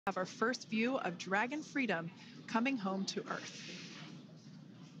have our first view of Dragon Freedom coming home to Earth.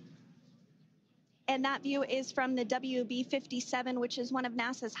 And that view is from the WB-57, which is one of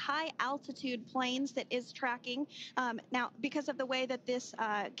NASA's high-altitude planes that is tracking. Now, because of the way that this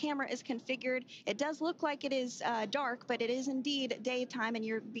camera is configured, it does look like it is dark, but it is indeed daytime, and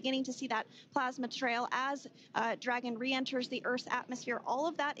you're beginning to see that plasma trail as Dragon re-enters the Earth's atmosphere. All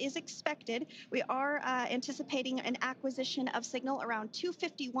of that is expected. We are anticipating an acquisition of signal around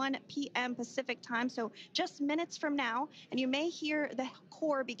 2:51 p.m. Pacific time, so just minutes from now, and you may hear the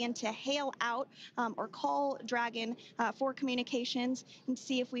core begin to hail out or call Dragon for communications and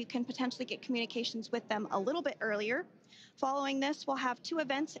see if we can potentially get communications with them a little bit earlier. Following this, we'll have two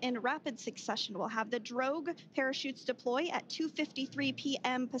events in rapid succession. We'll have the Drogue parachutes deploy at 2:53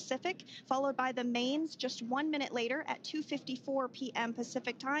 p.m. Pacific, followed by the mains just 1 minute later at 2:54 p.m.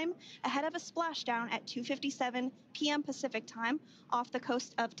 Pacific time, ahead of a splashdown at 2:57 p.m. Pacific time off the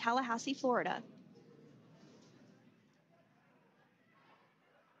coast of Tallahassee, Florida.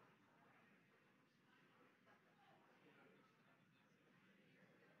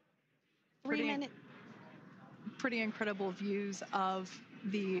 Pretty incredible views of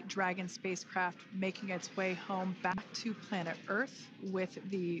the Dragon spacecraft making its way home back to planet Earth with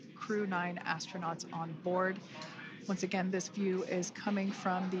the Crew 9 astronauts on board. Once again, this view is coming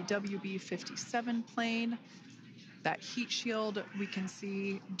from the WB-57 plane. That heat shield we can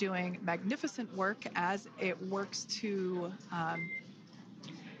see doing magnificent work as it works to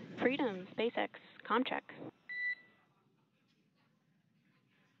Freedom, SpaceX, ComCheck.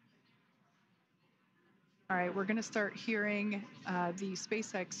 All right, we're going to start hearing the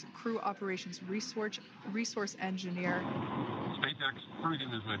SpaceX Crew Operations Resource Engineer. SpaceX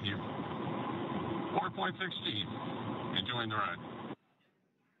Freedom is with you. 4.16. Enjoying the ride.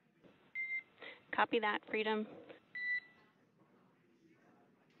 Copy that, Freedom.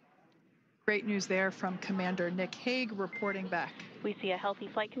 Great news there from Commander Nick Hague reporting back. We see a healthy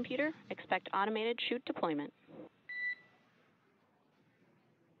flight computer. Expect automated chute deployment.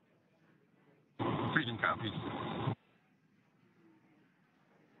 Freedom copies.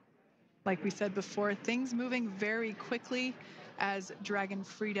 Like we said before, things moving very quickly as Dragon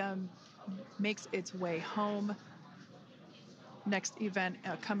Freedom makes its way home. Next event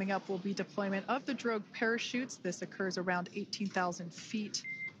coming up will be deployment of the Drogue parachutes. This occurs around 18,000 feet.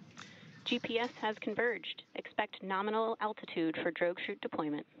 GPS has converged. Expect nominal altitude for Drogue chute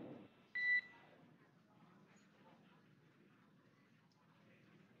deployment.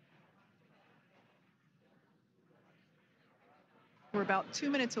 We're about 2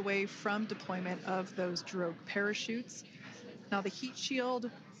 minutes away from deployment of those Drogue parachutes. Now the heat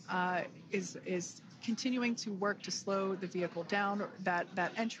shield is continuing to work to slow the vehicle down. That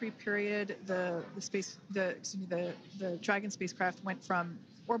entry period, the Dragon spacecraft went from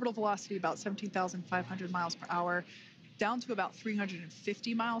orbital velocity about 17,500 miles per hour down to about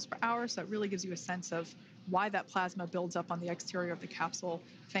 350 miles per hour. So that really gives you a sense of why that plasma builds up on the exterior of the capsule,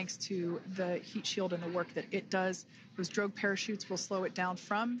 thanks to the heat shield and the work that it does. Those Drogue parachutes will slow it down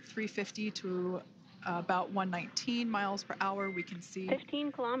from 350 to about 119 miles per hour. We can see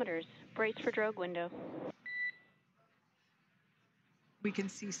 15 kilometers. Brace for Drogue window. We can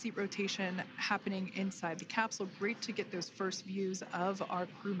see seat rotation happening inside the capsule. Great to get those first views of our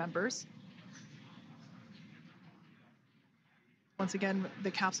crew members. Once again,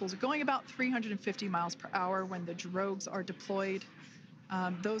 the capsules are going about 350 miles per hour when the Drogues are deployed.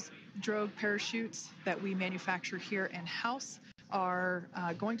 Those Drogue parachutes that we manufacture here in-house are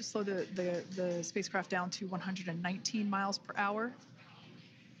going to slow the spacecraft down to 119 miles per hour.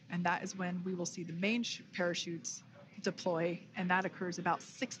 And that is when we will see the main parachutes deploy, and that occurs about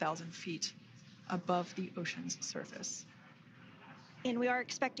 6,000 feet above the ocean's surface. And we are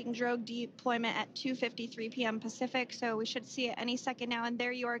expecting Drogue deployment at 2:53 p.m. Pacific, so we should see it any second now. And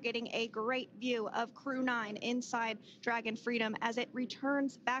there you are getting a great view of Crew 9 inside Dragon Freedom as it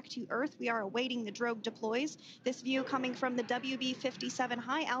returns back to Earth. We are awaiting the Drogue deploys. This view coming from the WB-57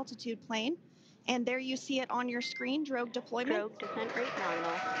 high-altitude plane. And there you see it on your screen, Drogue deployment. Drogue descent rate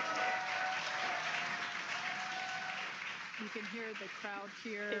nominal. You can hear the crowd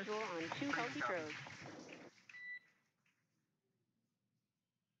here. Visual on 2 healthy Drogues.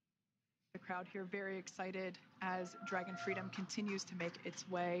 The crowd here very excited as Dragon Freedom continues to make its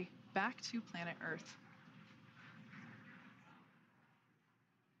way back to planet Earth.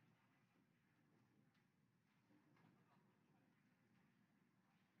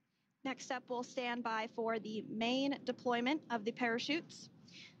 Next up, we'll stand by for the main deployment of the parachutes.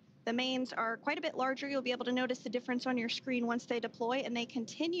 The mains are quite a bit larger. You'll be able to notice the difference on your screen once they deploy, and they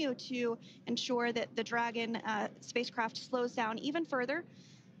continue to ensure that the Dragon spacecraft slows down even further.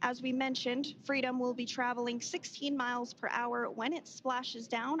 As we mentioned, Freedom will be traveling 16 miles per hour when it splashes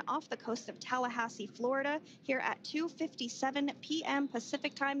down off the coast of Tallahassee, Florida, here at 2:57 p.m.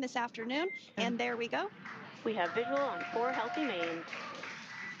 Pacific time this afternoon. And there we go. We have visual on 4 healthy mains.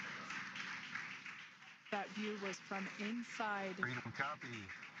 That view was from inside. Freedom copy.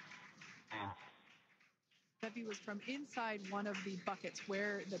 And That view was from inside one of the buckets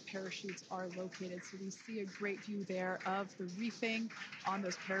where the parachutes are located. So we see a great view there of the reefing on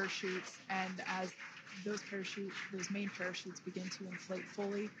those parachutes. And as those main parachutes begin to inflate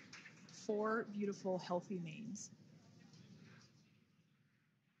fully, 4 beautiful, healthy mains.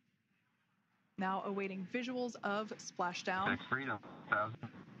 Now awaiting visuals of Splashdown. SpaceX Freedom 1000.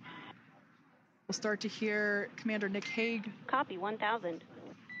 We'll start to hear Commander Nick Hague. Copy 1000.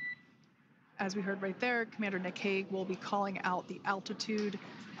 As we heard right there, Commander Nick Hague will be calling out the altitude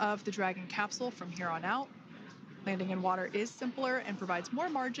of the Dragon capsule from here on out. Landing in water is simpler and provides more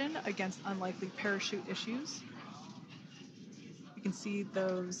margin against unlikely parachute issues. You can see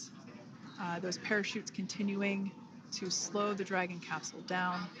those parachutes continuing to slow the Dragon capsule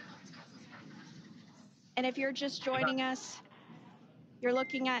down. And if you're just joining us, you're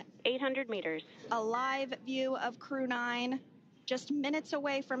looking at 800 meters. a live view of Crew 9, just minutes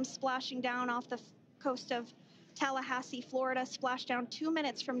away from splashing down off the coast of Tallahassee, Florida. Splashdown 2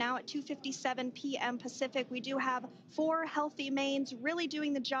 minutes from now at 2:57 p.m. Pacific. We do have 4 healthy mains really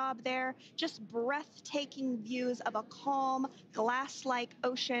doing the job there. Just breathtaking views of a calm, glass-like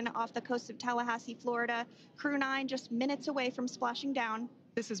ocean off the coast of Tallahassee, Florida. Crew 9 just minutes away from splashing down.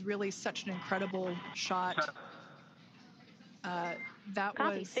 This is really such an incredible shot.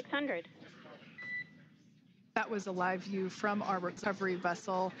 Copy 600. That was a live view from our recovery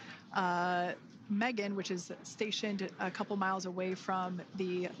vessel, Megan, which is stationed a couple miles away from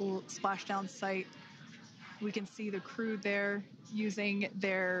the splashdown site. We can see the crew there using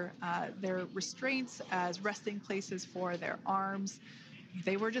their restraints as resting places for their arms.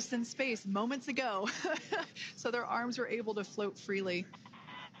 They were just in space moments ago, so their arms were able to float freely.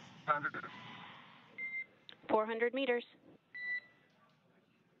 400 meters.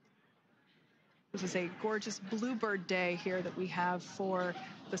 This is a gorgeous bluebird day here that we have for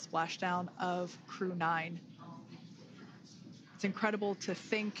the splashdown of Crew 9. It's incredible to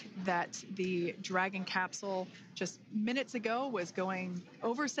think that the Dragon capsule just minutes ago was going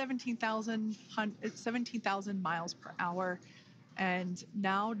over 17,000 miles per hour and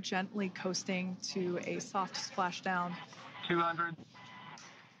now gently coasting to a soft splashdown. 200.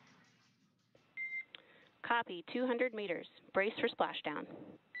 Copy 200 meters. Brace for splashdown.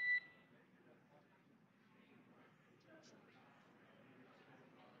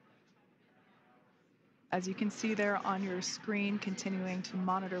 As you can see there on your screen, continuing to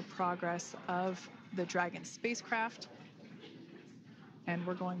monitor progress of the Dragon spacecraft. And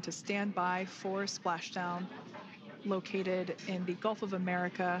we're going to stand by for splashdown located in the Gulf of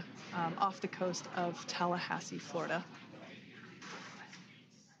America off the coast of Tallahassee, Florida.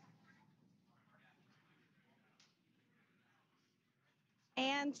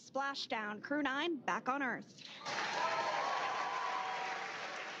 And splashdown. Crew 9 back on Earth.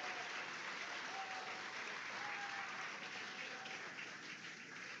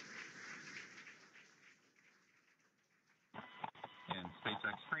 And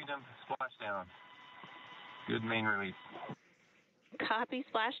SpaceX Freedom, splashdown. Good main release. Copy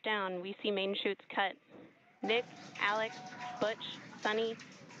splashdown. We see main chutes cut. Nick, Alex, Butch, Sunny,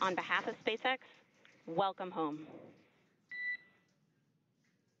 on behalf of SpaceX, welcome home.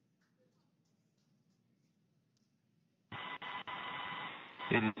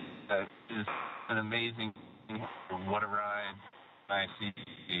 It is an amazing, what a ride. I see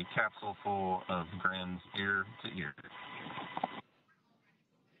a capsule full of grins ear to ear.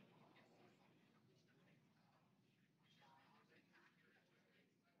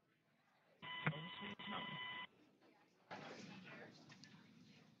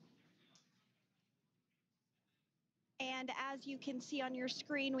 And as you can see on your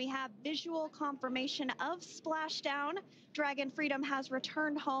screen, we have visual confirmation of splashdown. Dragon Freedom has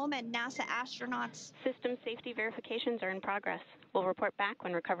returned home and NASA astronauts. System safety verifications are in progress. We'll report back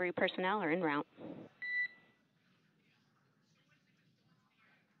when recovery personnel are en route.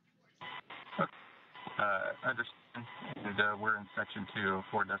 Understand. And, we're in section 2,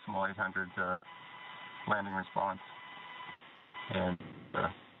 4.800 landing response. And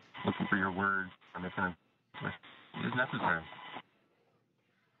looking for your word on if it is necessary.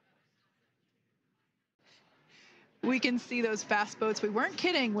 We can see those fast boats. We weren't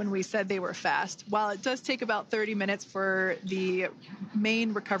kidding when we said they were fast. While it does take about 30 minutes for the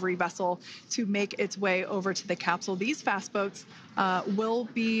main recovery vessel to make its way over to the capsule, these fast boats will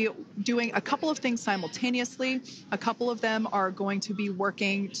be doing a couple of things simultaneously. A couple of them are going to be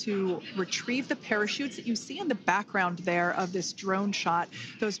working to retrieve the parachutes that you see in the background there of this drone shot.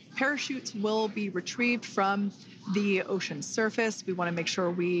 Those parachutes will be retrieved from the ocean surface. We want to make sure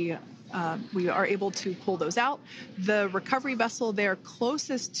we are able to pull those out. The recovery vessel there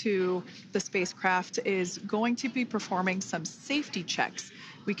closest to the spacecraft is going to be performing some safety checks.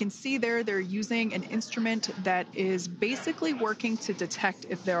 We can see there they're using an instrument that is basically working to detect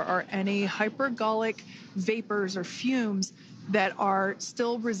if there are any hypergolic vapors or fumes that are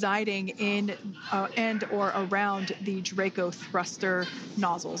still residing in and or around the Draco thruster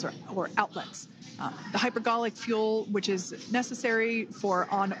nozzles or outlets. The hypergolic fuel, which is necessary for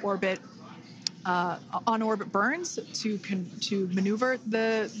on-orbit burns to maneuver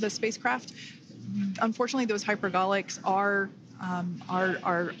the spacecraft. Unfortunately, those hypergolics are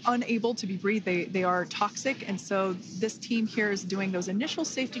unable to be breathed. They are toxic, and so this team here is doing those initial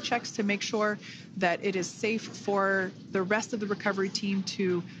safety checks to make sure that it is safe for the rest of the recovery team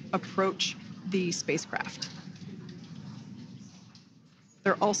to approach the spacecraft.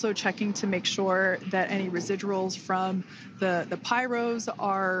 They're also checking to make sure that any residuals from the pyros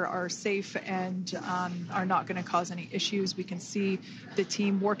are safe and are not going to cause any issues. We can see the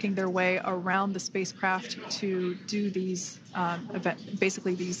team working their way around the spacecraft to do these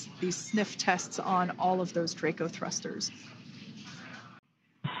basically these sniff tests on all of those Draco thrusters.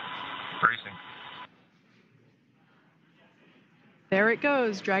 Bracing. There it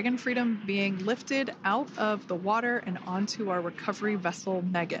goes, Dragon Freedom being lifted out of the water and onto our recovery vessel,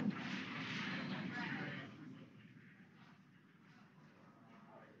 Megan.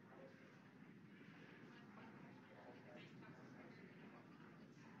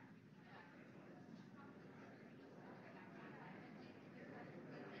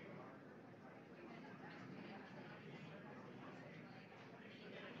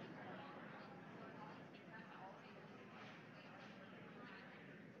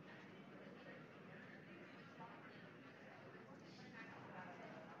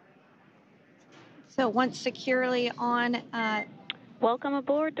 So once securely on... Welcome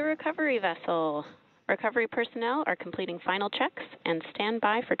aboard the recovery vessel. Recovery personnel are completing final checks and stand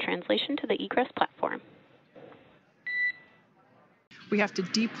by for translation to the egress platform. We have to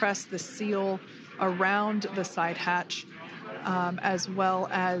depress the seal around the side hatch, as well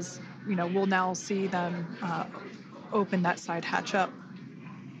as, we'll now see them open that side hatch up.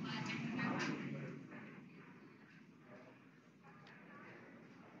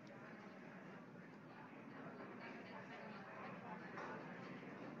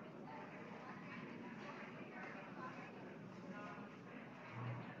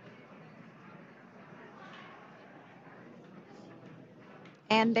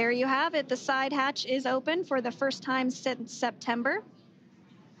 And there you have it. The side hatch is open for the first time since September.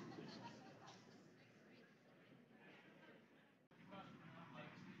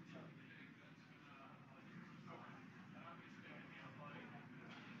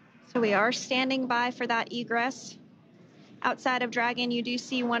 So we are standing by for that egress. Outside of Dragon, you do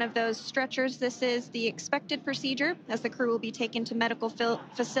see one of those stretchers. This is the expected procedure as the crew will be taken to medical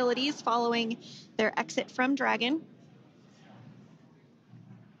facilities following their exit from Dragon.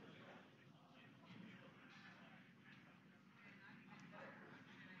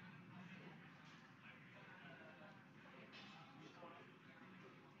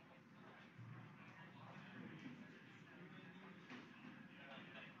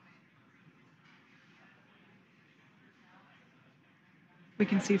 We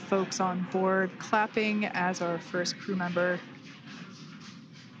can see folks on board clapping as our first crew member.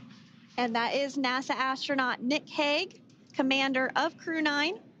 And that is NASA astronaut Nick Hague, commander of Crew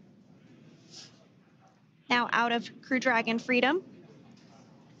 9, now out of Crew Dragon Freedom.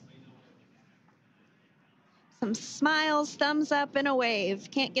 Some smiles, thumbs up, and a wave.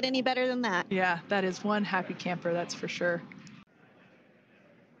 Can't get any better than that. Yeah, that is one happy camper, that's for sure.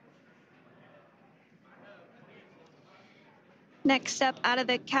 Next up, out of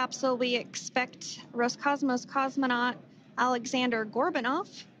the capsule, we expect Roscosmos cosmonaut Alexander Gorbanov.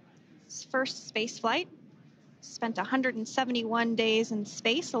 His first space flight. Spent 171 days in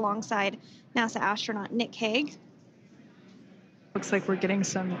space alongside NASA astronaut Nick Hague. Looks like we're getting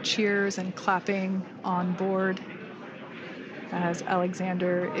some cheers and clapping on board as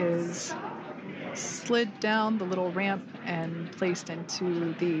Alexander is slid down the little ramp and placed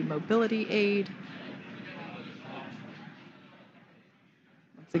into the mobility aid.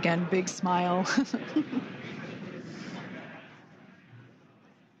 Once again, big smile.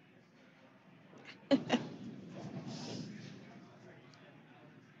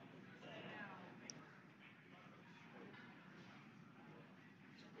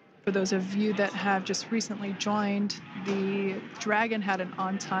 For those of you that have just recently joined, the Dragon had an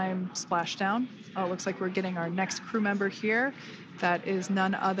on-time splashdown. Looks like we're getting our next crew member here. That is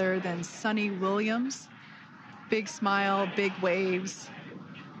none other than Sunny Williams. Big smile, big waves.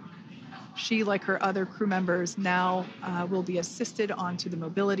 She, like her other crew members, now will be assisted onto the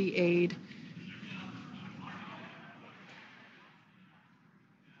mobility aid.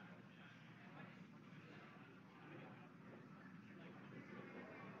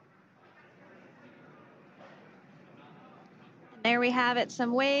 There we have it,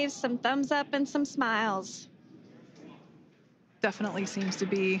 some waves, some thumbs up, and some smiles. Definitely seems to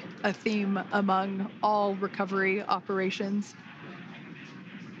be a theme among all recovery operations.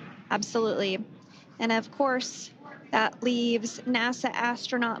 Absolutely. And of course, that leaves NASA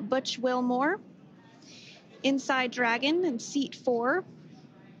astronaut Butch Wilmore inside Dragon in seat 4.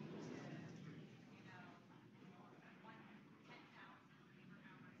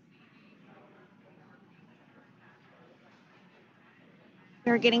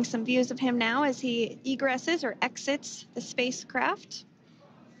 We're getting some views of him now as he egresses or exits the spacecraft.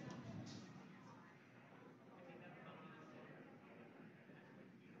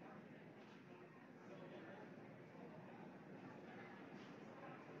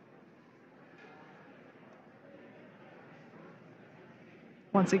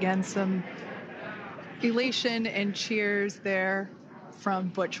 Once again, some elation and cheers there from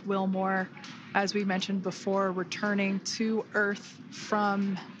Butch Wilmore. As we mentioned before, returning to Earth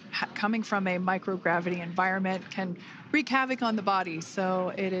from coming from a microgravity environment can wreak havoc on the body.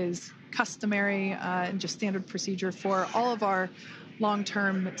 So it is customary and just standard procedure for all of our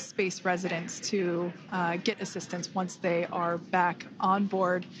long-term space residents to get assistance once they are back on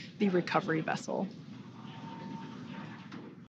board the recovery vessel.